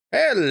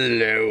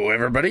Hello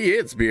everybody,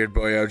 it's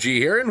Beardboi OG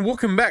here, and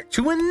welcome back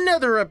to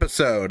another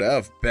episode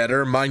of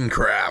Better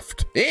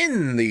Minecraft.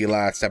 In the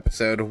last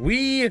episode,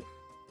 we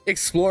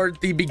explored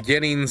the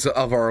beginnings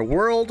of our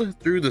world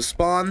through the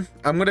spawn.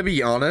 I'm gonna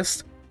be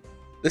honest,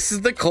 this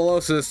is the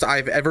closest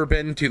I've ever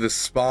been to the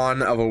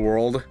spawn of a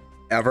world,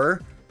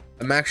 ever.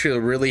 I'm actually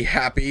really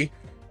happy.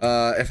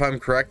 If I'm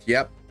correct,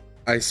 yep,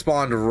 I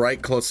spawned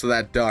right close to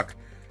that duck.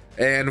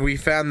 And we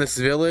found this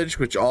village,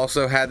 which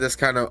also had this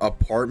kind of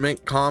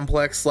apartment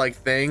complex like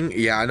thing.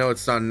 Yeah, I know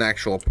it's not an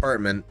actual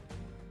apartment,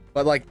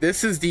 but like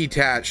this is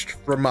detached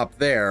from up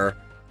there,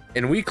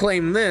 and we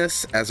claim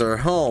this as our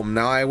home.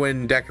 Now I went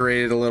and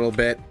decorated a little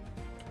bit,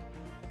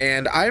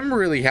 and I'm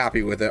really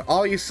happy with it.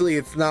 Obviously,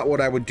 it's not what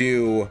I would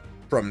do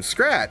from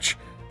scratch,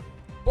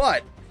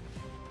 but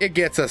it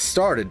gets us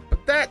started.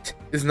 But that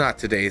is not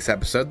today's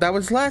episode. That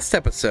was last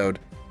episode.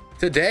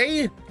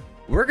 Today,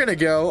 we're gonna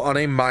go on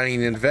a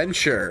mining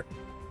adventure.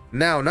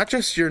 Now, not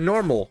just your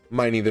normal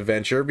mining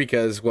adventure,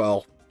 because,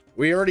 well,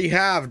 we already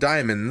have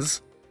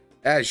diamonds,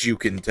 as you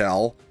can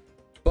tell.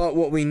 But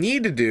what we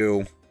need to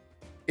do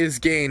is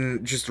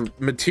gain just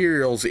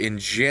materials in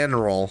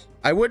general.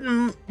 I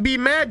wouldn't be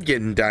mad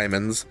getting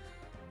diamonds,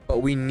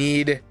 but we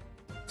need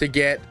to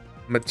get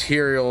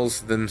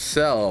materials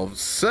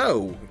themselves.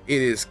 So, it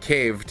is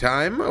cave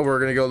time. We're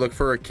gonna go look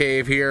for a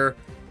cave here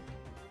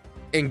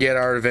and get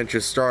our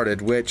adventure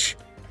started, which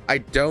I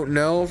don't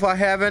know if I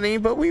have any,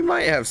 but we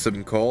might have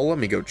some coal. Let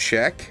me go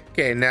check.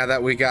 Okay, now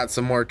that we got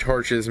some more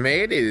torches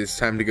made, it is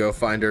time to go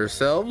find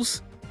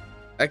ourselves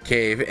a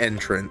cave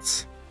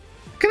entrance.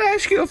 Could I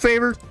ask you a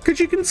favor? Could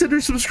you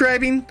consider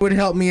subscribing? Would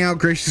help me out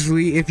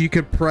graciously if you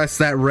could press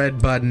that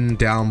red button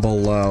down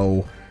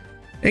below.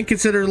 And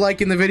consider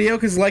liking the video,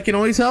 because liking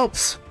always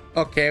helps.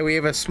 Okay, we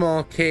have a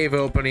small cave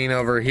opening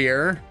over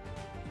here.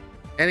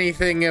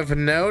 Anything of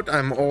note?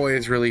 I'm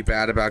always really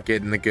bad about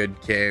getting the good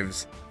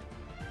caves,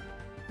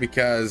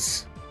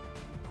 because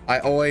I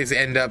always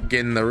end up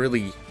getting the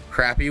really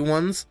crappy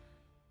ones.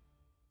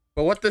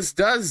 But what this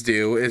does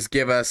do is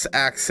give us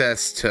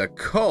access to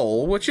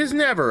coal, which is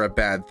never a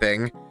bad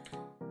thing.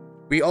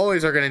 We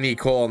always are going to need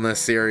coal in this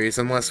series,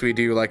 unless we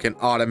do like an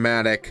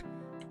automatic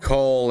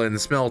coal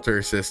and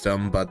smelter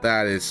system, but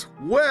that is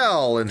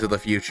well into the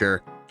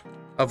future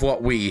of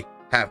what we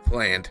have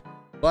planned.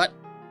 But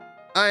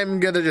I'm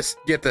going to just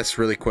get this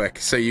really quick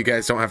so you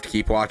guys don't have to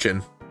keep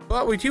watching.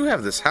 But we do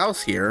have this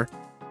house here,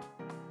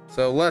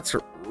 so let's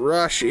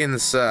rush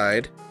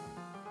inside.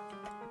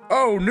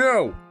 Oh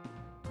no!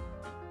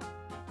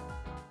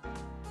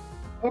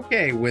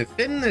 Okay,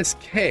 within this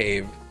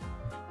cave,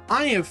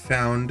 I have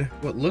found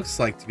what looks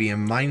like to be a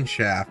mine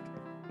shaft.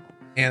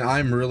 And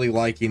I'm really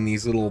liking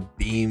these little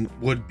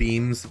wood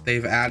beams that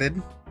they've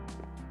added.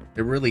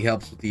 It really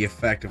helps with the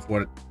effect of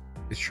what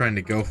it's trying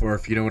to go for,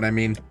 if you know what I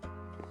mean.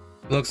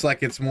 It looks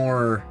like it's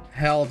more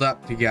held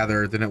up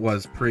together than it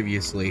was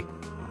previously.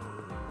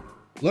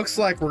 Looks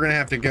like we're gonna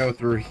have to go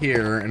through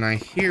here, and I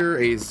hear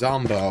a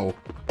zombo.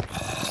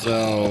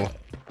 So,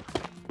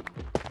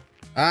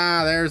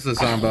 there's the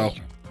zombo.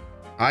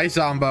 Hi,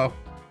 zombo.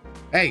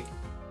 Hey,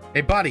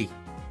 buddy.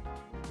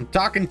 I'm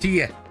talking to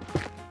you.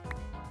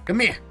 Come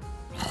here.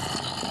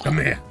 Come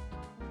here.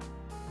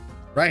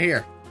 Right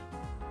here.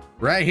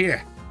 Right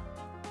here.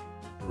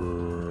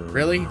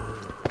 Really?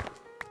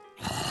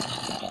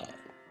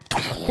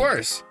 Of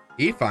course,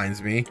 he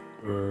finds me.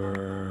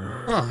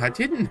 Huh, I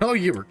didn't know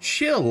you were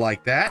chill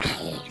like that.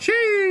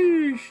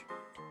 Sheesh.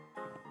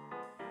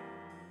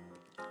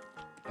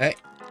 Hey.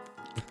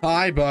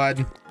 Hi,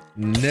 bud.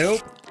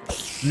 Nope.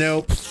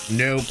 Nope.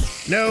 Nope.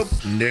 Nope.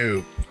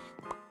 Nope.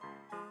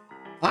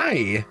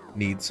 I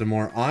need some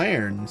more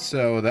iron,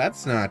 so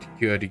that's not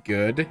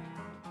good.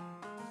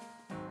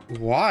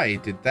 Why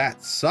did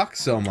that suck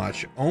so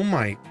much? Oh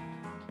my.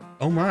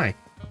 Oh my.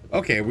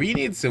 Okay, we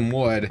need some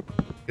wood,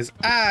 because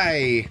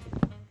I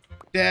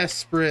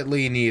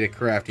desperately need a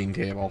crafting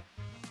table.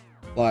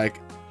 Like,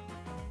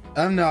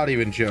 I'm not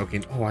even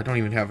joking. Oh, I don't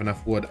even have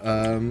enough wood.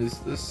 Is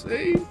this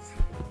safe?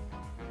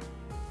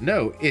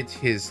 No,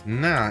 it is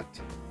not.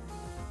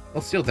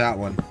 I'll steal that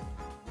one.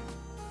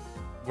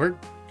 Where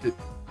did...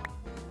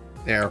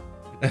 There.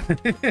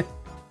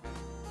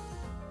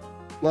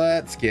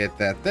 Let's get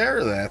that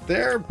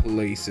there.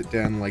 Place it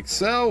down like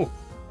so.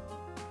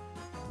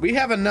 We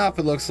have enough,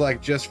 it looks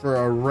like, just for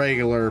a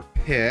regular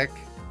pick.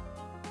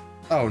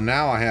 Oh,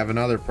 now I have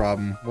another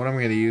problem. What am I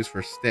going to use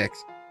for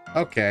sticks?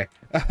 Okay.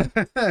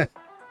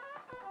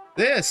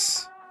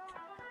 This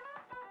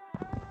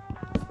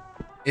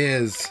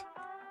is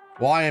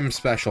why I'm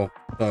special,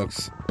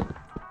 folks.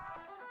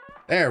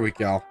 There we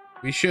go.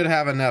 We should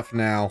have enough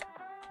now.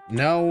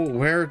 No,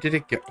 where did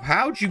it go?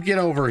 How'd you get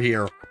over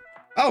here?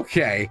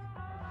 Okay.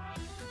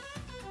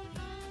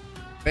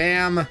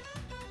 Bam.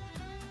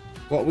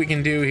 What we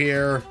can do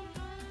here.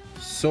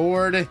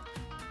 Sword. And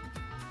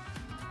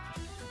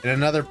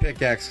another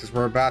pickaxe, because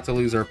we're about to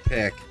lose our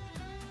pick.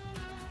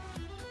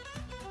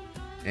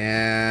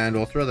 And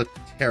we'll throw the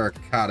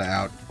terracotta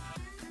out.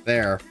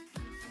 There.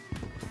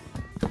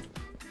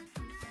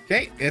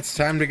 Okay, it's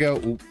time to go.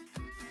 Ooh.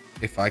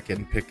 if I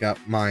can pick up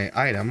my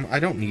item. I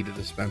don't need a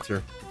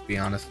dispenser, to be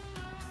honest.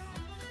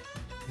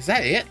 Is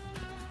that it?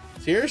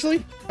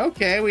 Seriously?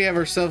 Okay, we have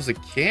ourselves a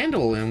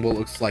candle in what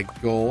looks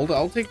like gold.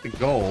 I'll take the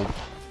gold.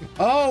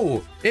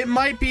 Oh, it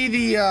might be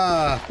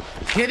the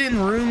hidden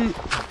room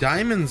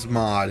diamonds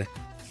mod.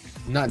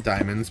 Not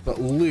diamonds,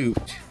 but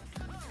loot,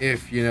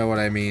 if you know what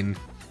I mean.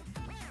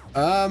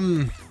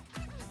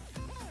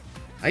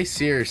 I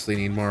seriously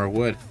need more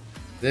wood.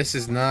 This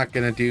is not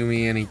gonna do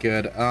me any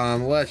good.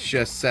 Let's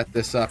just set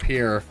this up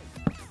here.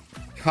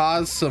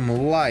 Cause some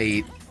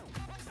light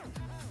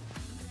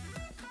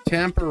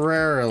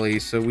temporarily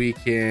so we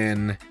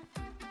can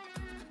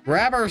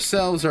grab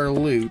ourselves our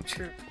loot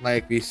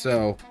like we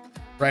so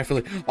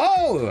rightfully.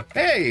 Oh,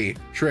 hey,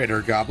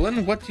 Trader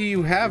Goblin, what do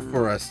you have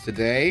for us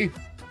today?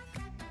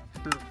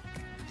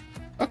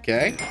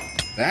 Okay,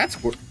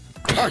 that's what.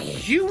 Are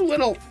you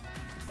little?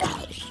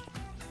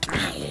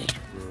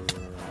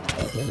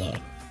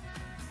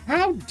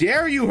 How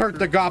dare you hurt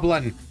the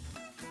goblin?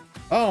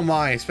 Oh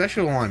my,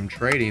 especially while I'm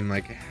trading.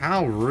 Like,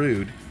 how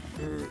rude.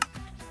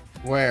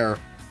 Where?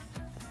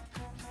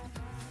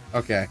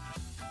 Okay.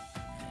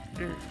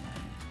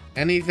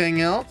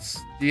 Anything else?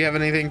 Do you have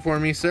anything for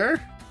me,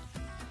 sir?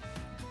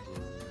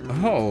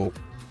 Oh.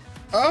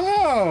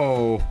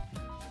 Oh!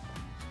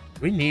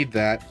 We need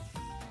that.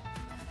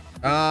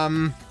 I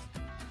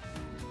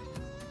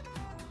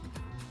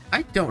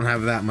don't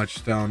have that much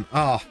stone.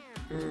 Oh.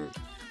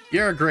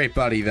 You're a great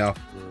buddy, though.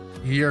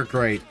 You're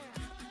great.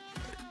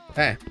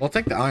 Hey, we'll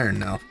take the iron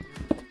now.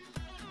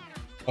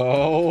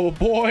 Oh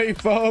boy,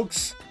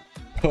 folks.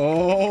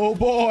 Oh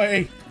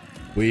boy.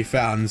 We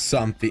found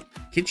something.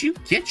 Could you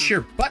get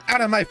your butt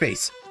out of my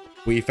face?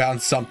 We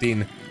found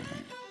something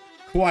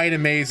quite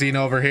amazing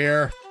over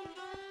here.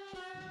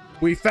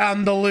 We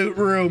found the loot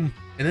room.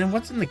 And then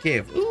what's in the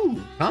cave? Ooh,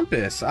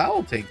 compass.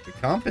 I'll take the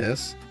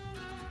compass.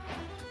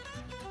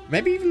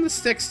 Maybe even the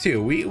sticks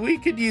too. We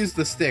could use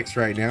the sticks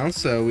right now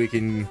so we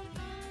can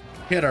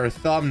hit our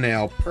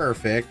thumbnail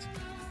perfect.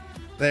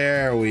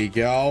 There we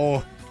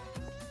go.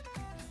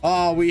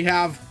 Oh, we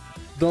have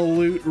the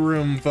loot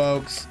room,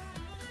 folks.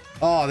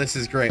 Oh, this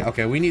is great.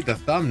 Okay, we need the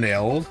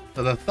thumbnail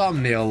for the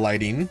thumbnail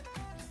lighting.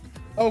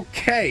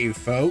 Okay,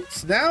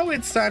 folks, now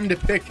it's time to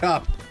pick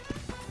up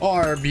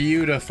our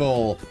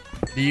beautiful,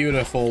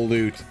 beautiful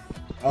loot.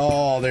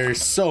 Oh,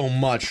 there's so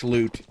much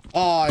loot.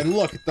 Oh, and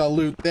look at the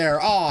loot there.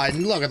 Oh,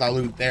 and look at the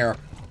loot there.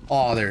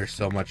 Oh, there's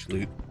so much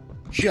loot.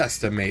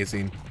 Just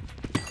amazing.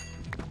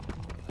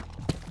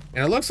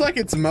 And it looks like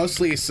it's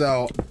mostly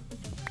so.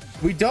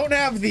 We don't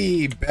have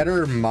the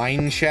Better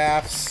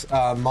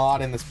Mineshafts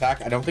mod in this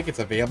pack. I don't think it's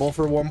available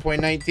for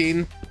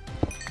 1.19.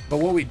 But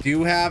what we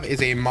do have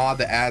is a mod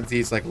that adds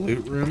these like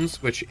loot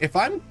rooms, which if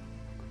I'm...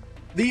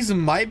 These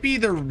might be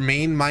the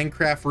main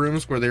Minecraft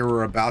rooms where they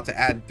were about to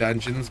add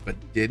dungeons but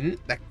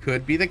didn't. That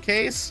could be the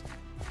case.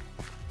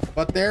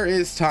 But there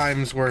is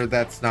times where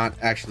that's not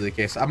actually the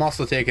case. I'm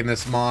also taking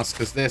this moss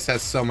because this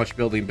has so much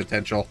building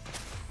potential.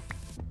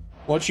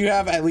 Once you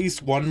have at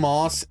least one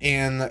moss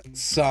and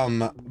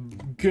some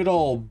good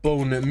old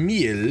bone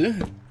meal,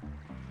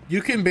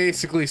 you can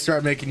basically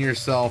start making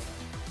yourself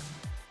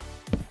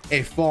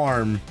a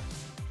farm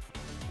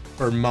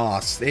for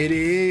moss.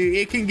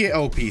 It can get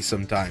OP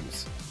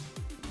sometimes.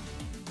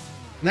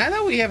 Now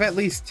that we have at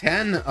least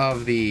 10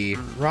 of the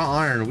raw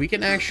iron, we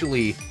can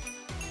actually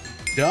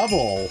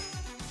double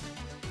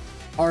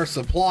our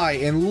supply.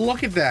 And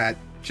look at that.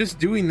 Just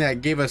doing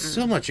that gave us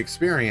so much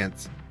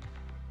experience.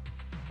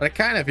 But it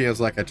kind of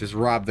feels like I just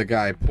robbed the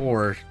guy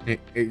poor.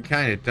 It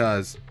kind of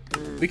does.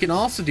 We can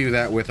also do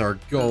that with our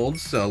gold.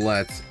 So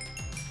let's...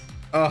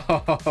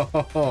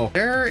 Oh,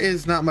 there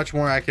is not much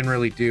more I can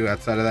really do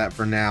outside of that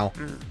for now.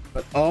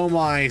 But oh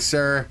my,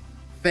 sir.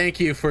 Thank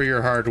you for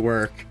your hard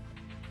work.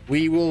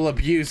 We will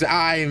abuse,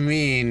 I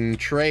mean,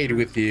 trade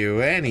with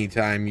you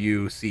anytime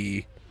you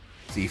see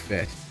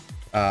fit.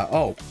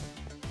 Oh,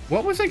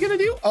 what was I gonna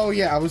do? Oh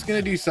yeah, I was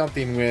gonna do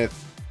something with,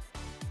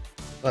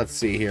 let's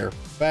see here.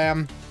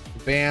 Bam,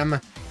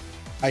 bam.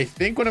 I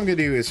think what I'm gonna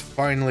do is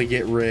finally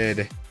get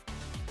rid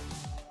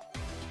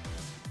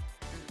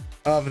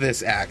of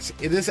this axe.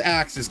 This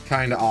axe is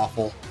kind of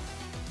awful.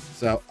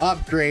 So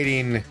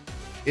upgrading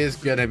is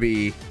gonna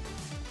be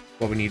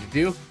what we need to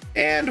do.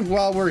 And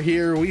while we're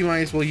here, we might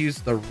as well use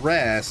the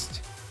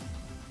rest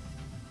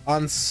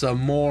on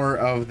some more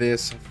of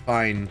this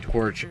fine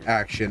torch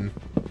action.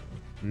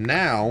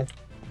 Now,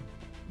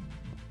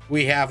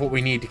 we have what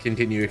we need to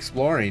continue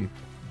exploring.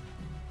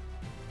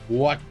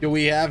 What do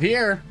we have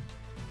here?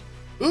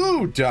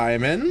 Ooh,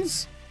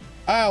 diamonds.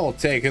 I'll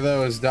take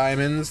those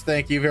diamonds.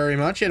 Thank you very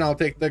much. And I'll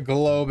take the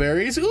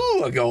glowberries.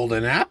 Ooh, a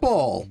golden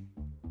apple.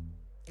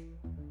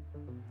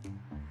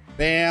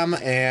 Bam,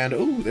 and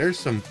ooh, there's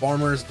some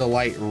Farmer's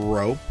Delight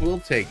rope.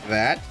 We'll take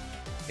that.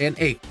 And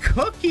a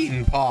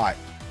cooking pot.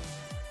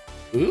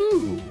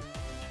 Ooh.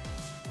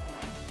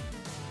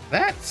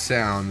 That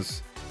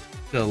sounds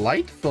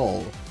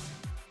delightful.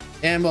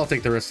 And we'll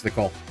take the rest of the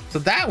coal. So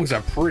that was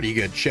a pretty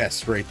good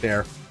chest right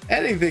there.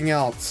 Anything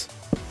else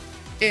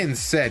in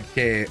said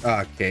cave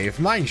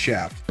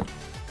mineshaft?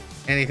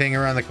 Anything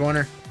around the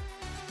corner?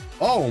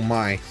 Oh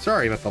my,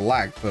 sorry about the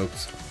lag,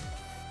 folks.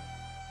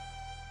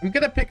 I'm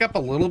gonna pick up a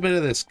little bit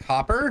of this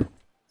copper.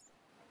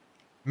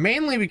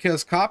 Mainly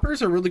because copper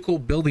is a really cool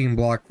building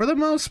block for the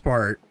most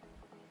part.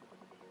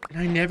 And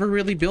I never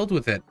really build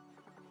with it.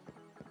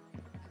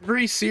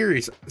 Very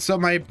serious. So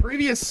my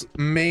previous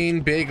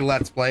main big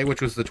Let's Play,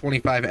 which was the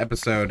 25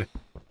 episode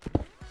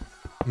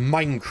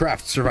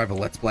Minecraft survival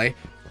Let's Play,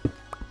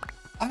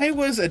 I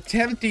was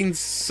attempting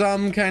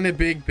some kind of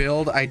big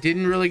build. I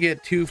didn't really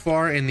get too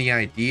far in the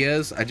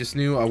ideas. I just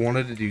knew I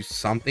wanted to do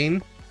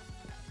something.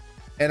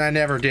 And I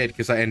never did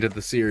because I ended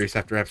the series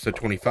after episode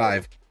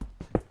 25.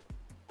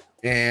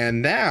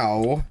 And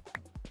now...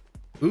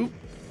 Oop.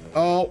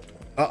 Oh.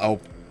 Uh-oh.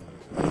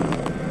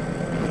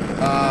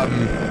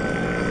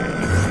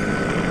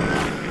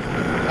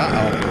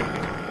 Uh-oh.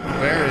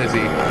 Where is he?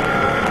 He's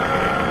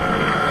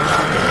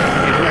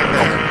right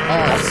there.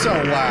 Oh, so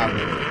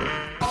loud.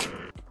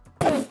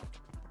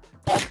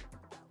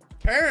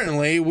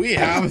 Apparently, we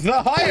have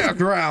the higher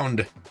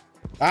ground.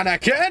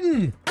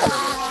 Anakin!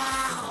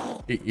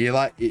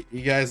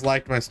 You guys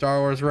liked my Star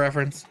Wars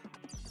reference?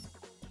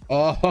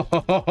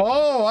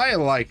 Oh, I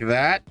like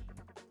that.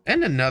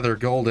 And another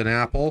golden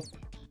apple.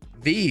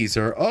 These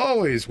are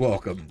always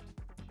welcome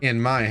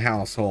in my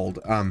household.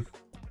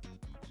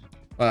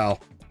 Well,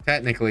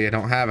 technically I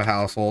don't have a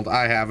household.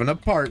 I have an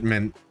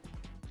apartment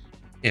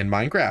in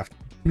Minecraft.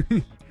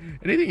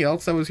 Anything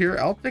else that was here?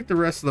 I'll take the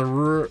rest of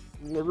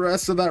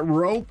that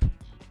rope.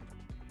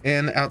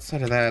 And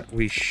outside of that,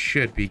 we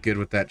should be good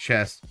with that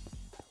chest.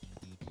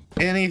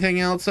 Anything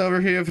else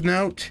over here of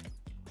note?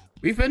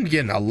 We've been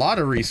getting a lot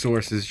of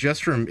resources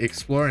just from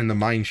exploring the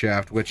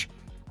mineshaft, which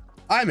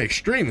I'm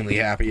extremely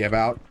happy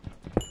about.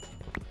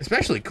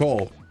 Especially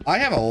coal. I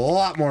have a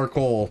lot more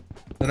coal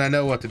than I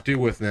know what to do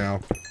with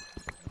now.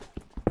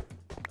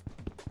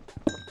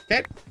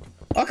 Okay,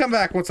 I'll come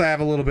back once I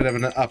have a little bit of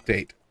an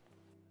update.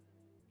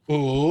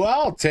 Ooh,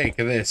 I'll take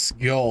this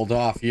gold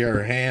off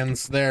your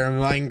hands there,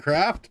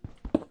 Minecraft.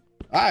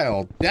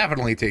 I'll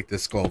definitely take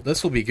this gold.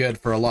 This will be good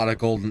for a lot of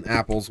golden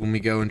apples when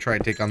we go and try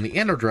to take on the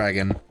Ender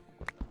Dragon.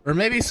 Or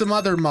maybe some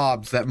other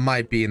mobs that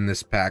might be in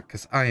this pack,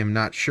 because I am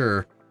not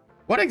sure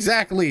what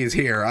exactly is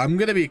here. I'm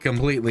going to be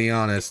completely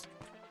honest.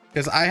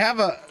 Because I have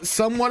a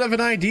somewhat of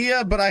an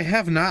idea, but I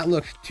have not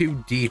looked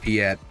too deep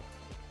yet.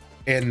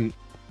 And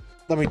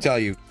let me tell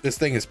you, this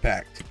thing is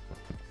packed.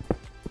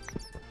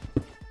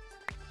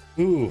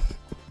 Ooh,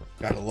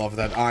 gotta love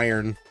that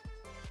iron.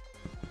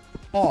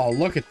 Oh,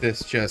 look at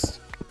this,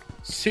 just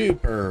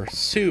super,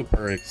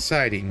 super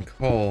exciting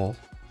coal.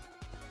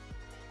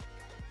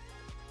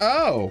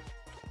 Oh.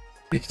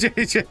 Okay,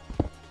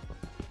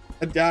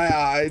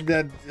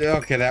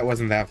 that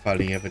wasn't that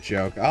funny of a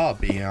joke, I'll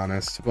be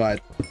honest,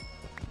 but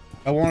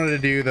I wanted to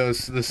do the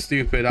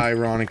stupid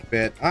ironic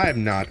bit.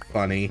 I'm not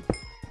funny.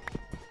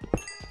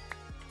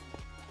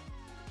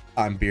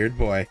 I'm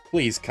Beardboi.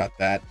 Please cut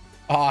that.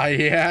 Ah,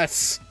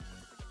 yes.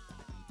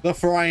 The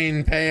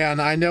frying pan.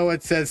 I know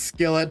it says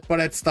skillet,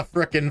 but it's the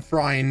frickin'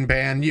 frying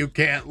pan. You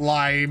can't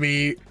lie to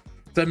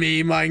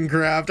me,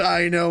 Minecraft.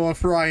 I know a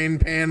frying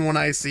pan when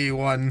I see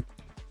one.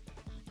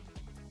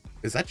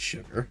 Is that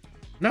sugar?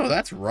 No,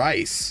 that's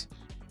rice.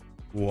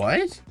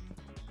 What?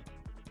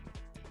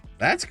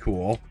 That's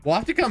cool. We'll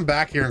have to come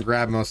back here and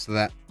grab most of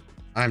that.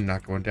 I'm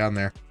not going down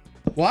there.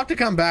 We'll have to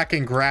come back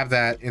and grab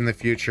that in the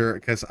future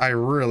because I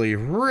really,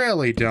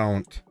 really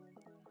don't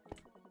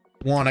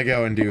want to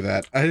go and do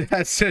that.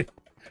 That's it.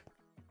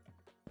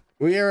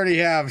 We already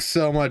have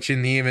so much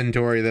in the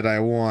inventory that I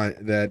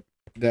want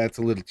that's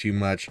a little too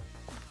much.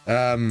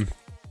 What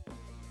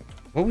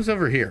was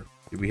over here?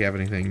 Did we have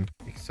anything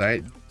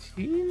exciting?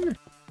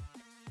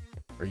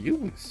 Are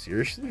you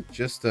seriously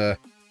just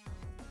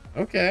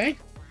okay?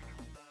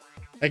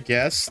 I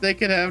guess they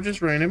could have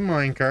just random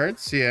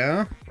minecarts,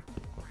 yeah.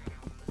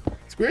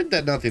 It's weird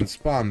that nothing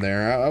spawned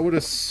there. I would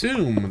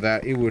assume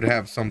that it would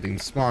have something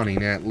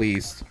spawning at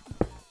least.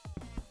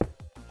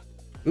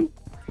 Ooh,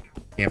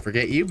 can't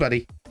forget you,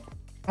 buddy.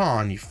 Oh,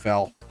 and you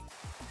fell.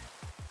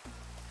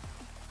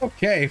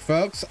 Okay,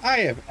 folks, I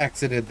have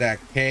exited that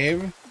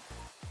cave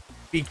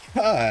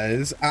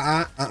because,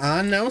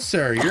 no,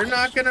 sir, you're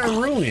not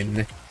gonna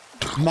ruin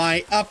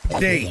my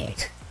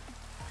update.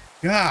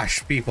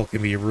 Gosh, people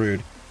can be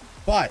rude,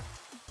 but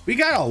we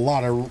got a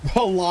lot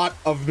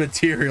of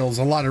materials,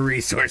 a lot of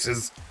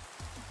resources,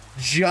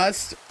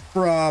 just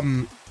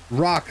from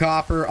raw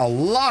copper, a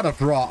lot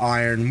of raw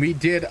iron. We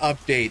did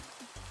update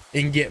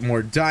and get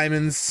more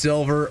diamonds,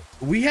 silver.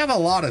 We have a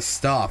lot of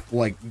stuff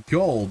like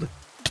gold,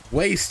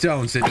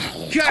 waystones, and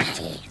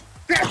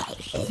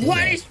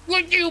what is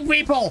with you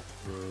people?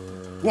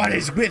 What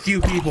is with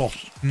you people?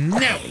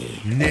 No,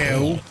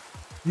 no,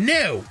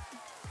 no.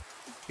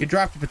 You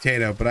dropped a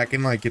potato, but I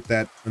can like get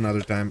that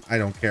another time. I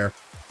don't care.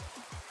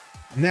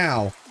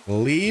 Now,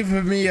 leave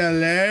me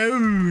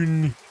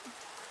alone.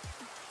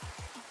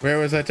 Where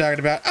was I talking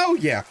about? Oh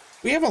yeah,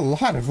 we have a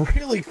lot of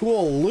really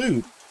cool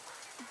loot.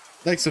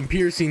 Like some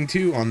piercing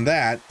too on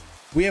that.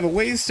 We have a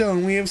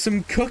waystone, we have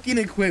some cooking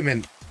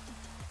equipment.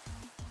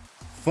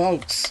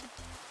 Folks,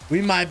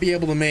 we might be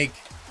able to make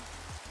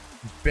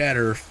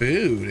better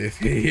food,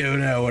 if you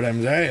know what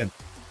I'm saying.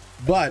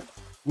 But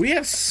we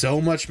have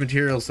so much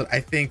materials that I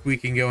think we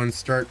can go and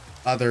start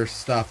other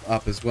stuff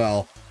up as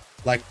well.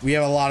 Like, we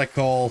have a lot of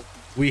coal,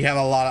 we have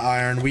a lot of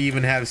iron, we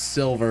even have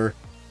silver.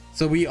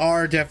 So we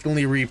are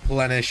definitely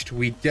replenished.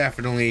 We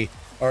definitely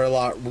are a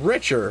lot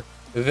richer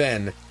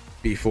than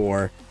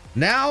before.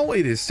 Now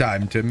it is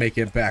time to make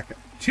it back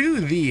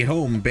to the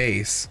home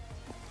base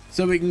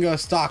so we can go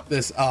stock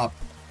this up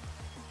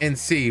and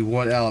see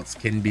what else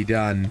can be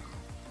done.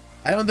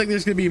 I don't think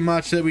there's gonna be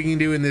much that we can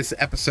do in this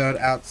episode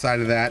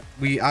outside of that.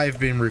 I've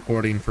been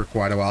recording for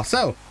quite a while,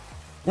 so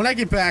when I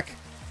get back,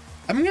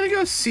 I'm gonna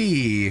go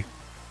see.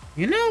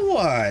 You know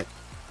what?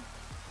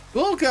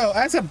 We'll go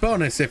as a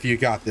bonus if you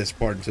got this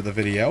part into the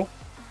video.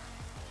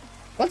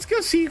 Let's go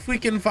see if we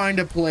can find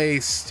a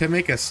place to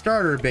make a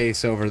starter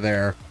base over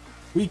there.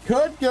 We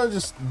could go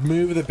just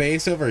move the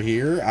base over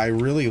here. I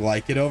really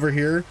like it over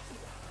here.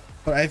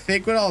 But I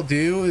think what I'll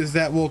do is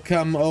that we'll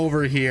come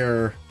over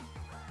here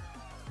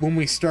when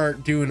we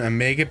start doing a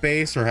mega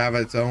base or have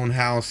its own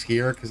house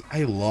here, because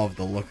I love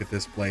the look of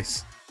this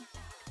place.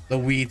 The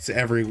wheat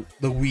or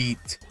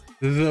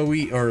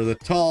the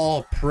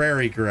tall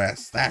prairie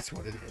grass. That's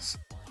what it is.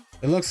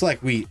 It looks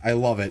like wheat. I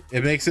love it.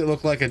 It makes it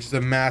look like just a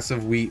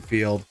massive wheat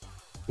field,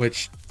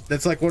 which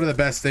that's like one of the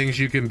best things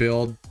you can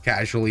build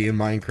casually in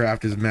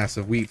Minecraft is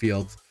massive wheat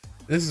fields.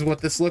 This is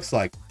what this looks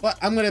like. But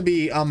I'm going to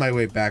be on my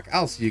way back.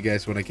 I'll see you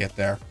guys when I get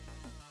there.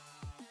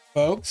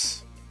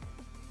 Folks,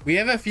 we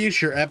have a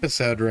future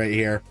episode right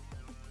here.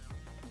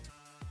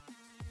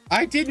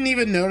 I didn't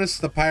even notice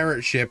the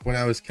pirate ship when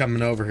I was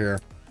coming over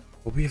here.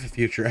 But we have a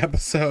future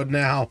episode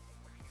now.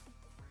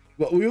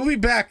 Well, we'll be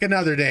back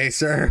another day,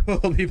 sir.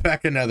 We'll be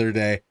back another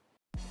day.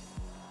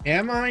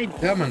 Am I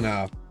dumb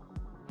enough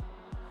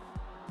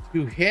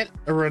to hit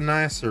a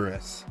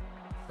rhinoceros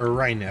or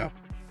rhino?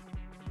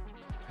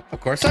 Of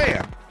course I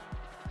am.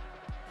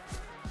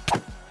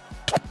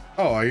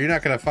 Oh, are you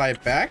not gonna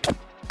fight back?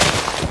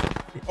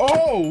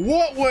 Oh,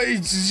 what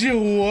was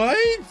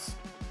what?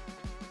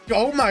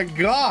 Oh my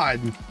god.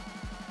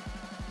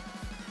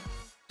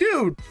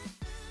 Dude.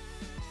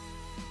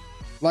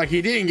 Like,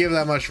 he didn't give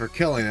that much for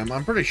killing him.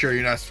 I'm pretty sure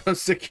you're not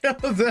supposed to kill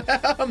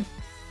them.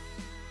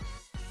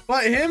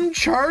 But him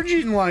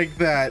charging like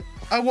that,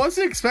 I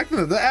wasn't expecting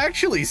that. That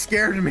actually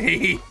scared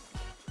me.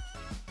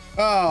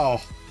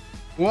 Oh,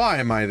 why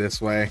am I this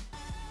way?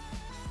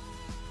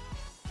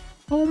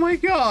 Oh my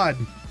god.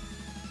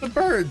 The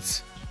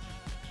birds.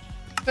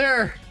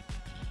 They're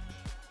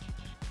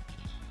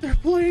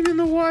playing in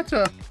the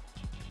water.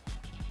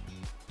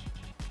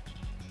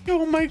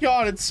 Oh my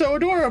god, it's so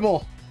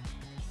adorable.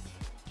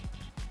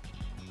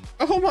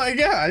 Oh my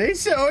god,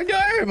 it's so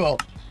adorable.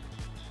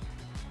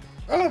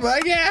 Oh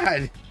my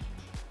god.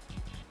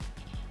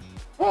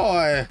 Oh,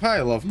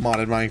 I love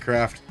modded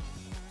Minecraft.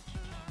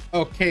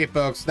 Okay,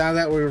 folks, now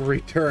that we've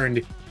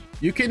returned,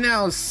 you can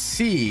now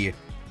see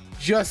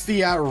just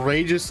the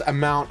outrageous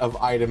amount of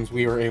items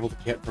we were able to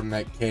get from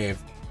that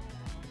cave.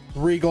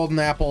 3 golden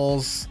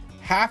apples,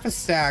 half a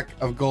stack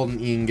of golden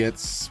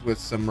ingots with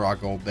some raw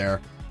gold there.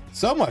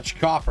 So much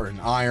copper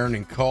and iron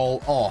and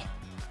coal. Oh,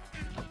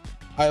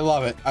 I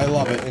love it. I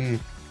love it. And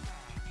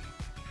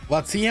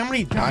let's see how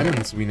many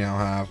diamonds we now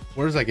have.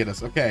 Where does that get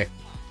us? Okay,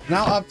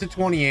 now up to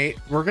 28.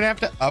 We're gonna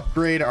have to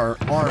upgrade our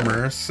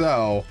armor.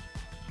 So,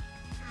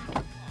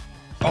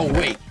 oh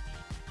wait,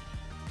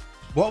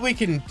 what we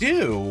can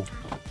do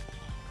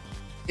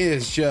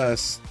is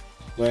just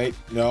wait.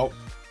 Nope.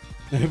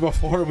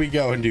 Before we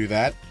go and do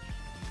that,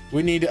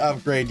 we need to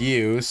upgrade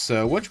you.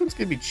 So which one's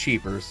gonna be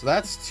cheaper? So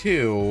that's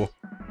 2.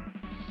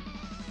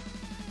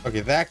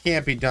 Okay, that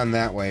can't be done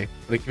that way,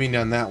 but it can be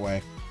done that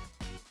way.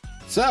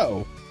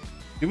 So,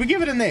 did we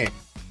give it a name?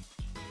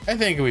 I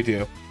think we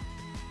do.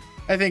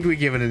 I think we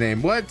give it a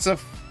name. What's a...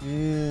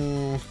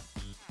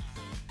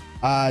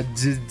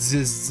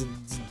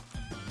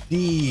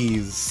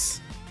 these.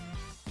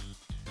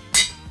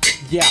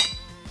 Yeah,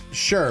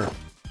 sure.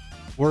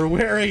 We're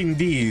wearing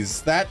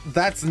these.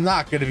 That's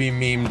not going to be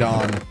memed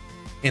on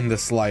in the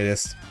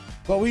slightest.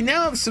 But we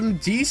now have some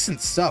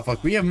decent stuff.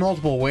 Like, we have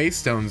multiple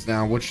waystones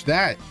now, which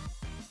that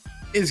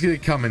is going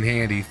to come in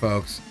handy,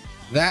 folks.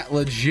 That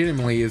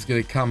legitimately is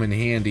going to come in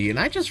handy. And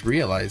I just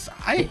realized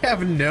I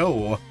have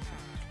no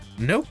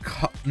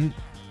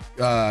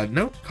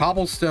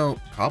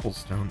cobblestone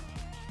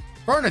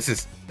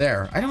furnaces.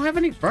 There, I don't have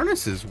any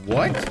furnaces.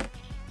 What?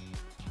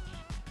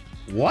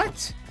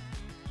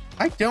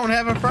 I don't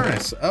have a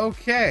furnace.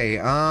 Okay,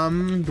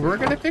 we're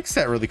gonna fix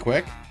that really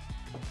quick.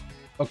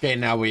 Okay,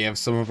 now we have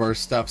some of our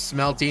stuff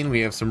smelting.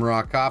 We have some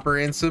raw copper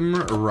and some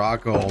raw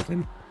gold.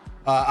 And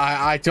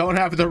I don't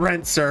have the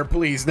rent, sir.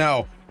 Please,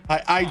 no.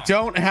 I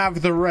don't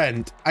have the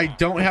rent. I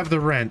don't have the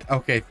rent.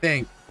 Okay,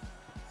 thank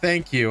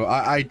you.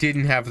 I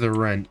didn't have the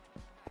rent.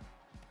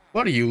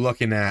 What are you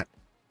looking at?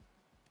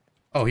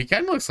 Oh, he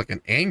kind of looks like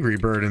an angry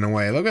bird in a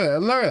way. Look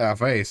at that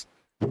face.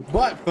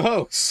 But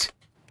folks,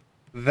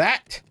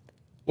 that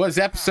was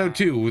episode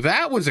 2.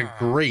 That was a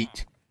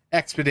great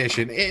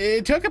expedition.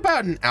 It took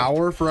about an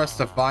hour for us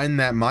to find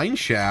that mine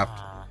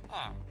shaft.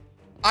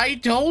 I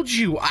told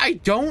you, I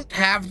don't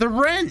have the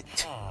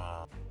rent.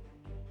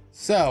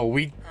 So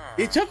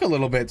it took a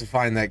little bit to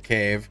find that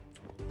cave,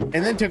 and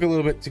then took a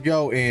little bit to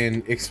go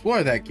and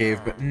explore that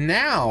cave. But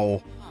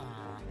now,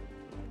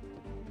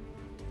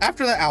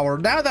 after that hour,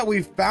 now that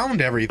we've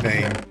found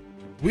everything,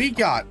 we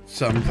got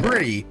some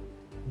pretty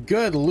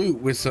good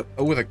loot with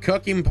a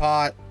cooking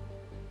pot,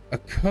 a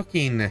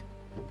cooking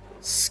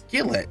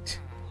skillet.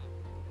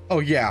 Oh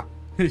yeah,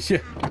 yeah,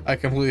 I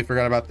completely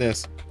forgot about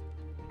this.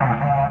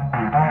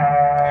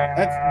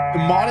 That's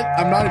modded.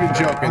 I'm not even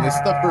joking. This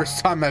is the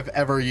first time I've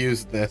ever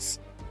used this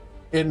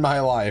in my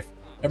life,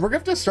 and we're gonna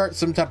have to start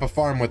some type of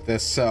farm with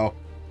this. So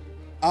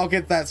I'll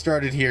get that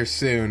started here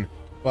soon.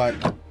 But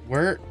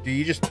where do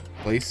you just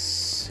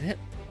place it?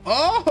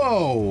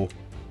 Oh,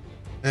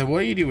 and what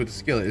do you do with the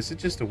skillet? Is it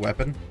just a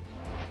weapon?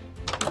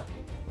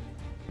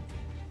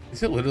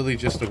 Is it literally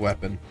just a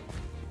weapon?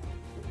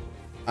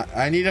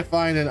 I need to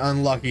find an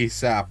unlucky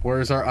sap.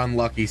 Where's our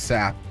unlucky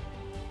sap?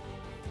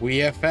 We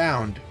have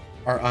found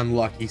our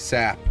unlucky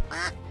sap.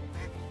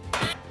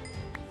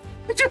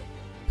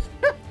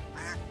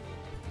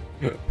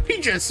 We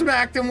just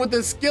smacked him with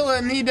the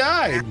skillet and he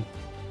died.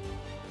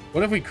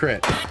 What if we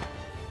crit?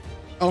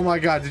 Oh my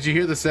god, did you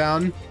hear the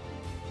sound?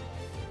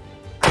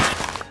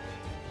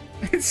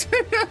 It's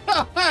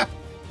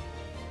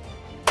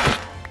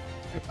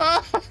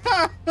oh,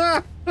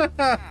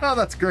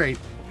 that's great.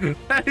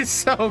 That is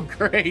so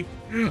great.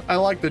 I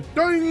like the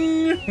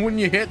ding when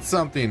you hit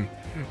something.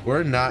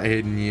 We're not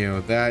hitting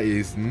you. That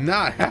is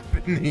not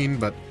happening,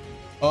 but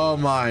oh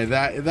my,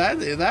 that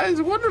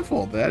is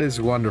wonderful. That is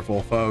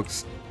wonderful,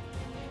 folks.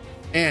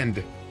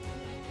 And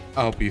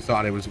I hope you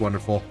thought it was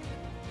wonderful.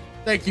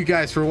 Thank you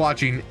guys for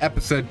watching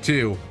episode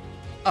 2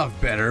 of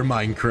Better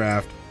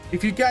Minecraft.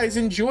 If you guys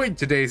enjoyed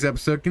today's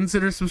episode,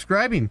 consider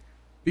subscribing,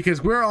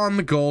 because we're on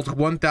the goal to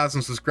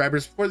 1,000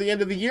 subscribers before the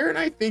end of the year, and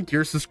I think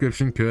your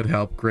subscription could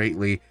help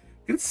greatly.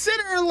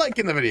 Consider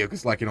liking the video,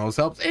 because liking always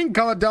helps, and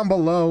comment down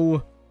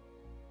below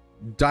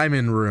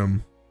Diamond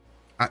Room.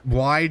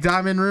 Why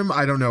Diamond Room?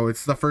 I don't know.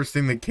 It's the first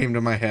thing that came to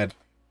my head.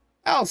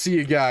 I'll see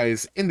you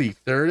guys in the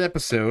 3rd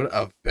episode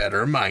of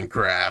Better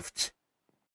Minecraft.